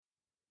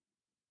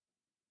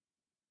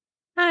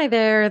Hi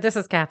there, this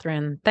is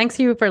Catherine. Thanks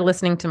you for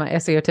listening to my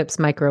SEO Tips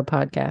micro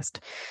podcast.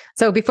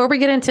 So, before we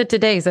get into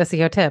today's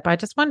SEO tip, I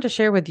just wanted to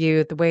share with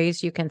you the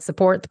ways you can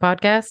support the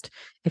podcast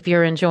if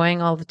you're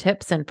enjoying all the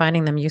tips and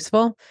finding them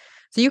useful.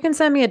 So, you can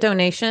send me a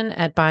donation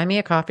at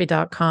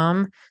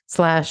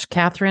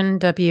buymeacoffee.com/Catherine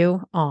W.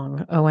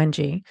 Ong,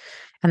 O-N-G.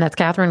 And that's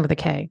Catherine with a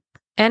K.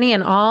 Any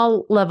and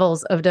all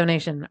levels of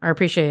donation are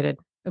appreciated.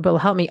 It will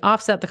help me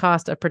offset the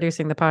cost of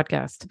producing the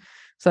podcast.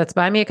 So that's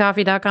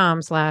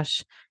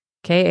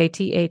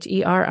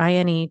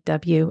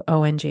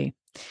buymeacoffee.com/KATHERINEWONG.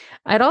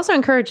 I'd also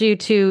encourage you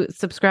to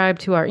subscribe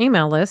to our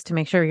email list to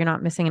make sure you're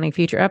not missing any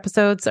future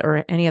episodes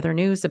or any other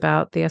news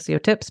about the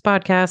SEO Tips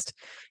podcast.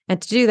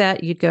 And to do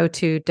that, you'd go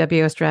to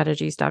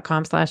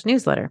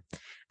wostrategies.com/newsletter.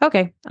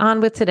 Okay,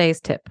 on with today's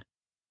tip.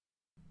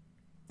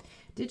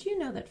 Did you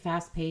know that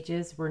fast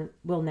pages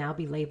will now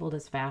be labeled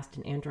as fast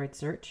in Android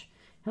search?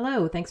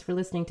 Hello, thanks for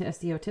listening to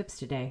SEO Tips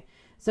today.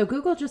 So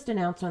Google just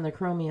announced on the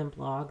Chromium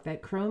blog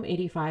that Chrome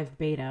 85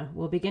 Beta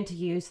will begin to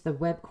use the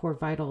Web Core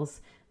Vitals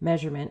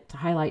measurement to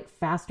highlight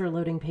faster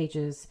loading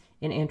pages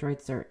in Android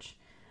search.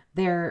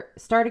 They're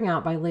starting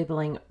out by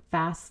labeling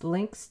fast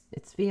links.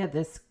 It's via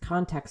this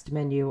context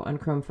menu on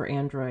Chrome for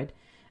Android.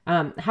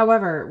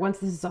 However, once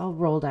this is all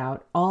rolled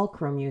out, all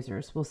Chrome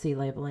users will see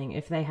labeling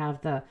if they have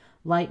the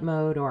light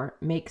mode or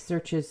make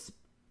searches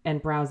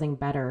and browsing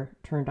better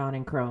turned on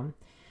in Chrome.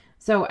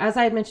 So as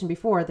I had mentioned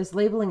before, this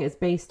labeling is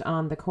based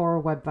on the Core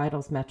Web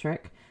Vitals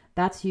metric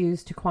that's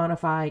used to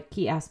quantify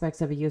key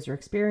aspects of a user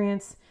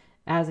experience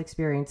as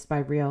experienced by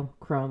real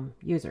Chrome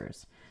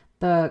users.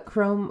 The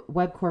Chrome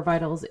Web Core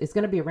Vitals is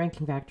going to be a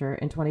ranking factor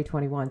in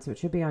 2021, so it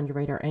should be on your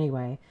radar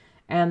anyway.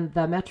 And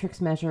the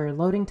metrics measure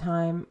loading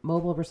time,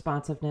 mobile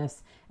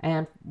responsiveness,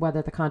 and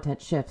whether the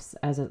content shifts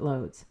as it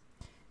loads.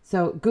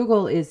 So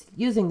Google is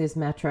using these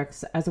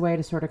metrics as a way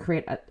to sort of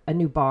create a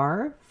new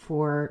bar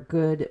for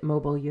good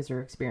mobile user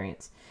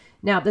experience.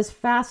 Now, this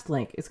fast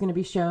link is going to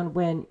be shown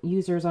when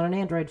users on an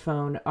Android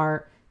phone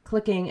are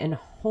clicking and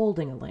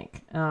holding a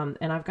link. And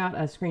I've got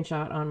a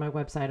screenshot on my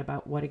website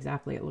about what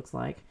exactly it looks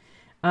like.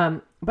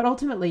 But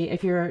ultimately,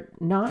 if you're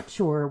not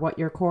sure what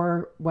your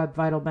core Web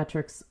Vital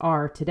metrics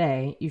are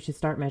today, you should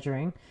start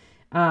measuring.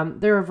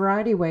 There are a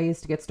variety of ways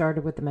to get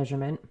started with the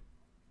measurement.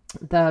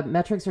 The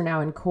metrics are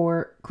now in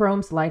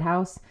Chrome's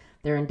Lighthouse.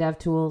 They're in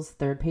DevTools.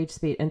 They're in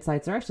PageSpeed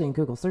Insights. They're actually in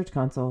Google Search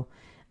Console.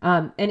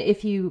 And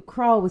if you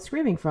crawl with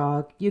Screaming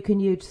Frog, you can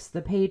use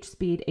the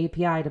PageSpeed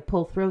API to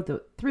pull through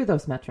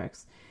those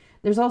metrics.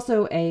 There's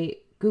also a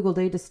Google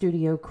Data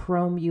Studio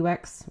Chrome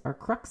UX or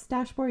Crux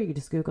dashboard. You can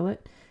just Google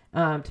it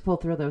to pull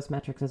through those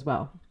metrics as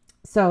well.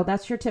 So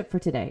that's your tip for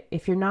today.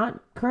 If you're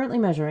not currently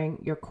measuring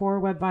your core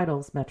Web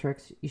Vitals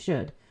metrics, you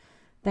should.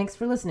 Thanks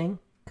for listening.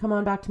 Come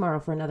on back tomorrow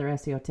for another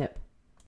SEO tip.